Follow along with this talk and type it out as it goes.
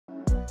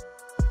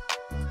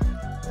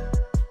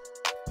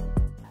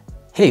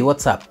Hey,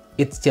 what's up?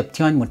 It's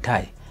Jeption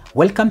Mutai.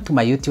 Welcome to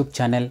my YouTube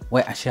channel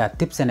where I share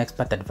tips and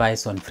expert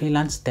advice on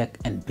freelance tech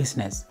and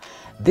business.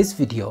 This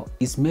video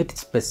is made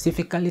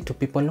specifically to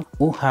people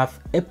who have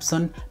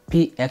Epson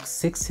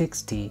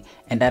PX660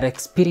 and are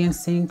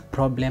experiencing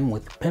problem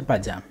with paper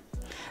jam.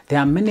 There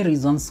are many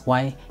reasons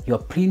why your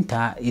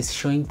printer is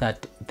showing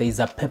that there is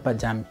a paper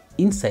jam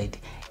inside,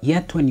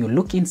 yet when you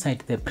look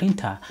inside the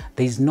printer,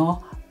 there is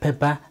no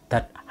paper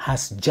that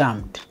has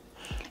jammed.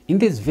 In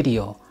this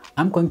video,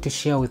 I'm going to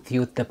share with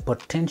you the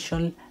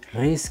potential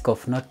risk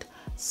of not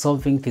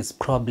solving this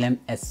problem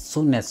as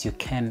soon as you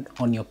can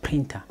on your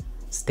printer.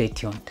 Stay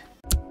tuned.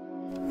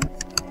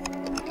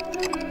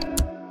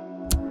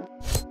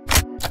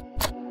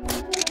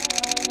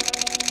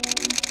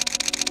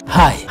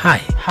 Hi.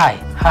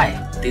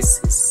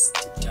 This is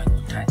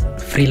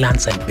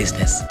freelance and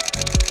business.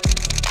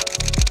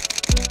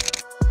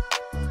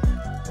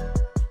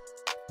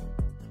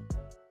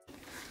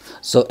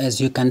 So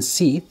as you can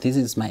see, this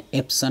is my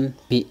Epson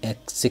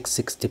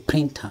PX660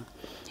 printer.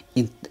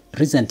 It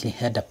recently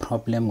had a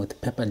problem with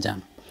paper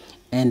jam,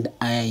 and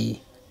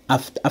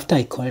after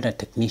I called a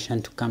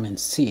technician to come and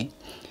see,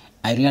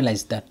 I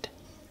realized that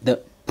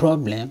the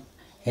problem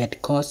had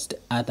caused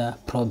other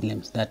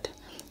problems that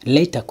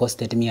later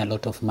costed me a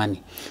lot of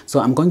money.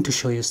 So I'm going to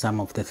show you some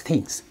of the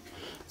things.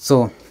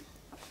 So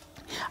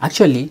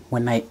actually,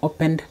 when I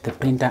opened the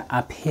printer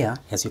up here,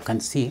 as you can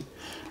see,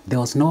 there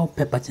was no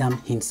paper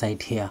jam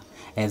inside here,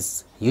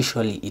 as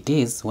usually it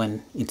is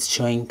when it's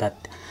showing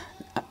that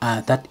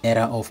that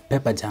error of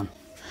paper jam.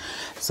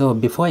 So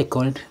before I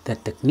called the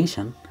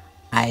technician,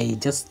 I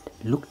just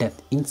looked at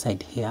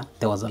inside here.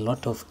 There was a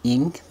lot of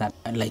ink that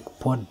like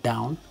poured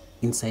down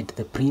inside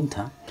the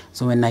printer.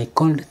 So when I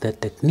called the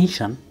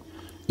technician,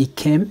 he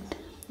came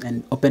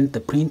and opened the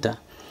printer,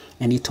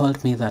 and he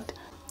told me that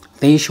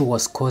the issue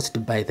was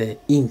caused by the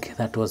ink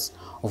that was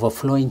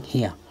overflowing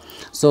here.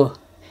 So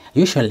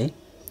usually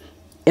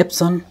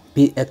Epson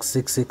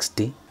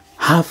PX660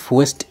 have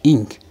waste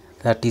ink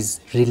that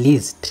is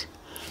released,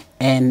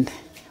 and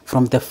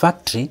from the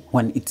factory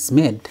when it's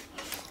made,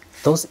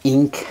 those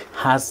ink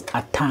has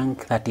a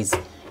tank that is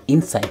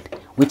inside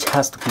which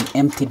has to be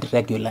emptied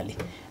regularly,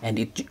 and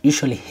it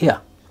usually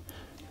here.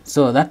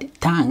 So that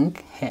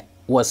tank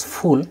was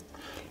full,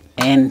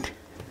 and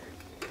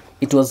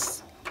it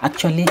was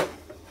actually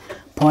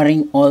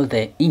pouring all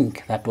the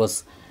ink that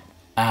was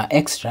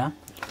extra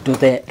to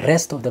the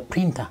rest of the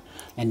printer,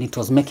 and it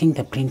was making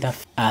the printer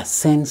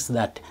sense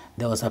that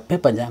there was a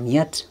paper jam,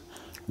 yet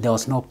there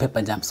was no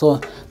paper jam.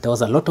 So there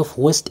was a lot of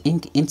waste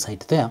ink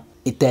inside there.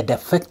 It had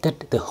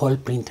affected the whole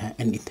printer,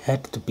 and it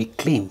had to be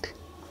cleaned.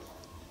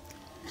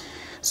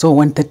 So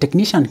when the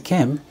technician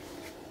came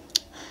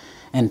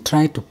and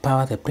tried to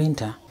power the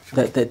printer,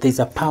 there's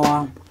a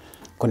power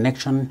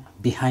connection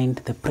behind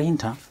the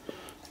printer.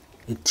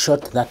 It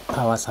shot that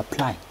power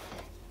supply,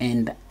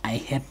 and I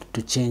had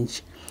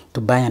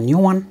to buy a new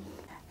one,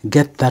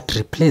 get that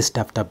replaced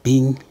after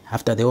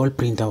the old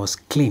printer was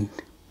cleaned.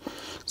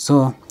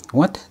 So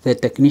what the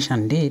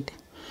technician did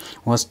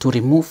was to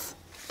remove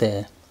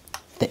the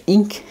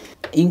ink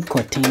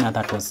container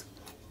that was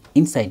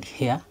inside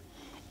here,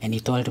 and he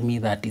told me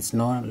that it's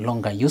no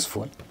longer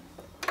useful,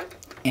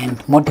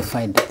 and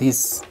modified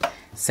this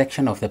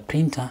section of the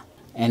printer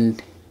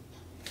and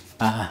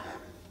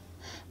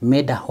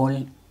made a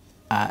hole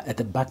at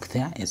the back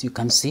there, as you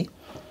can see,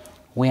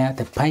 where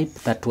the pipe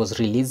that was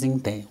releasing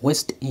the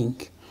waste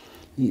ink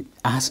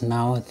has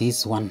now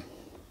this one.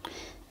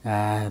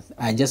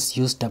 I just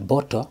used a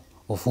bottle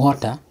of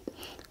water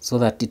so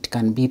that it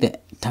can be the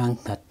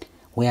tank that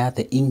where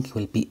the ink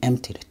will be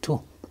emptied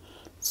to.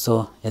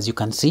 So as you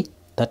can see,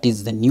 that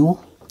is the new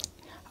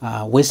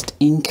waste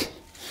ink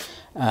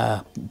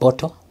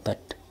bottle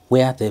that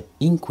where the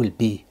ink will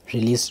be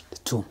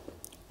released to.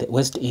 The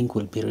waste ink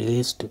will be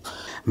released to.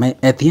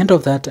 At the end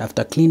of that,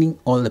 after cleaning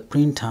all the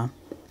printer,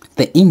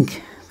 the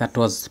ink that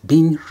was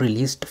being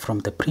released from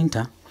the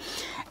printer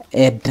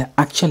had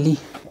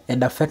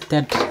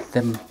affected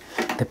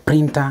the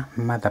printer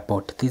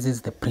motherboard. This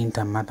is the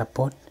printer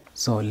motherboard.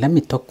 So let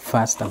me talk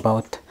first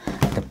about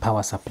the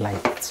power supply.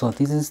 So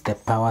this is the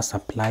power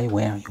supply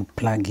where you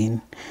plug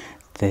in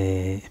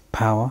the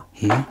power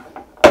here.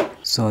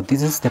 So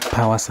this is the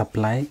power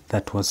supply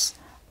that was,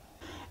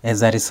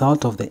 as a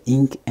result of the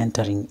ink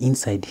entering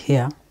inside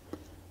here,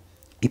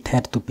 it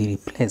had to be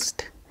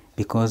replaced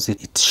because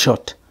it's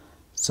short.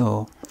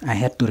 So I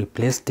had to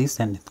replace this,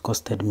 and it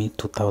costed me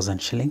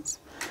 2,000 shillings.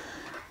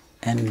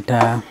 And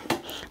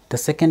the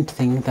second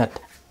thing that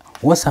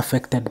was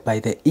affected by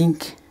the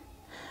ink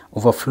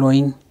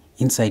overflowing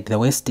inside, the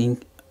waste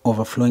ink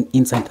overflowing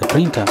inside the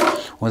printer,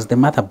 was the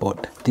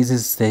motherboard. This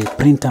is the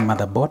printer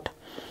motherboard,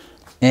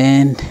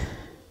 and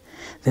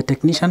the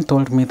technician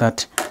told me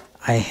that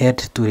I had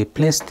to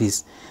replace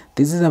this.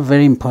 This is a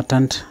very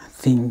important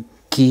thing,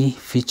 key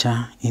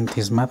feature in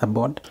this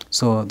motherboard.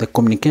 So the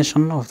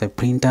communication of the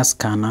printer,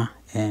 scanner,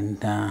 and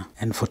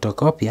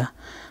photocopier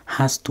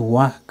has to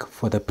work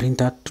for the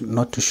printer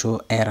not to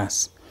show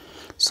errors.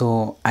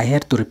 So I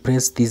had to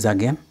replace this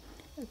again.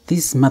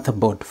 This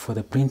motherboard for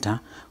the printer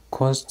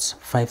costs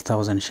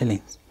 5,000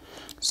 shillings.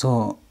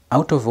 So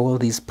out of all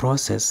this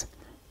process,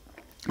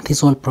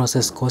 this whole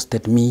process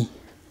costed me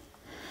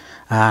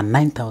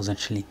 9,000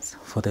 shillings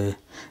for the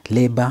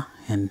labor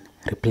and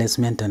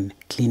replacement and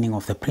cleaning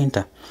of the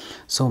printer.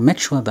 So make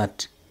sure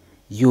that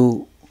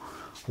you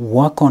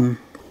work on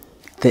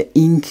the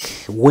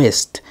ink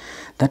waste.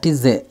 That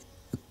is the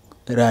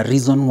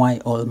reason why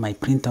all my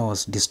printer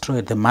was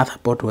destroyed. The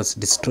motherboard was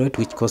destroyed,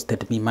 which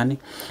costed me money.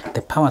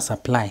 The power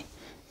supply,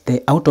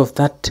 out of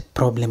that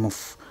problem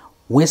of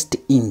waste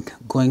ink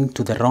going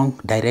to the wrong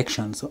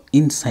direction, so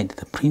inside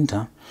the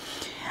printer,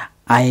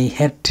 I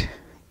had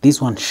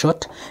this one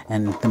short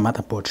and the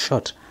motherboard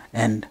short,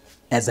 and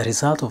as a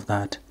result of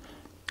that,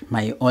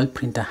 my old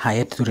printer, I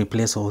had to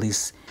replace all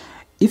this.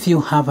 If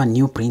you have a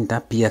new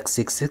printer,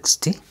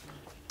 PX660,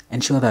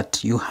 ensure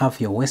that you have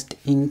your waste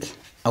ink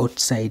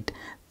outside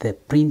the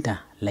printer,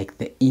 like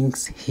the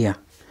inks here.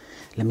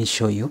 Let me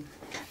show you.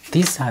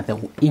 These are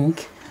the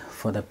ink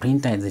for the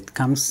printer as it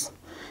comes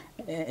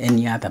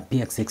any other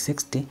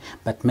PX660,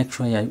 but make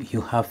sure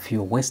you have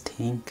your waste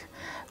ink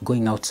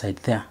going outside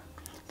there.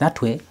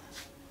 That way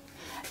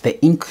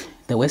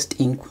the waste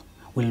ink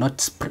will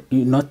not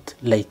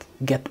like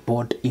get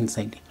poured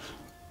inside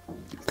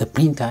the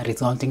printer,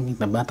 resulting in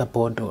the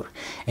motherboard or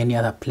any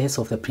other place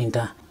of the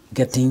printer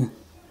getting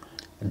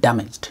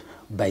damaged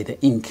by the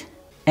ink.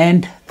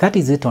 And that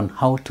is it on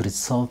how to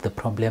resolve the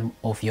problem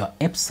of your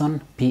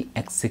Epson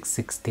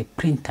PX660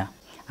 printer.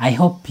 I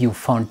hope you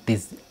found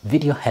this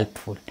video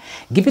helpful.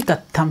 Give it a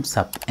thumbs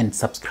up and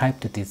subscribe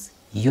to this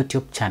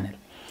YouTube channel.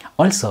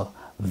 Also,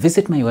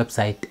 visit my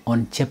website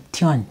on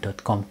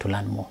cheption.com to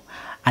learn more.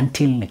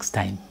 Until next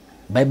time,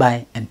 bye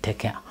bye and take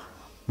care.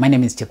 My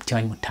name is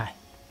Cheption Mutai.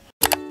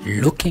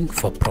 Looking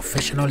for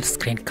professional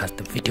screencast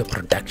video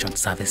production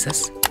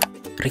services?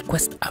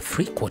 Request a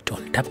free quote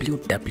on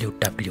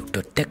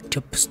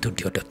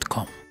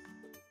www.techtubstudio.com.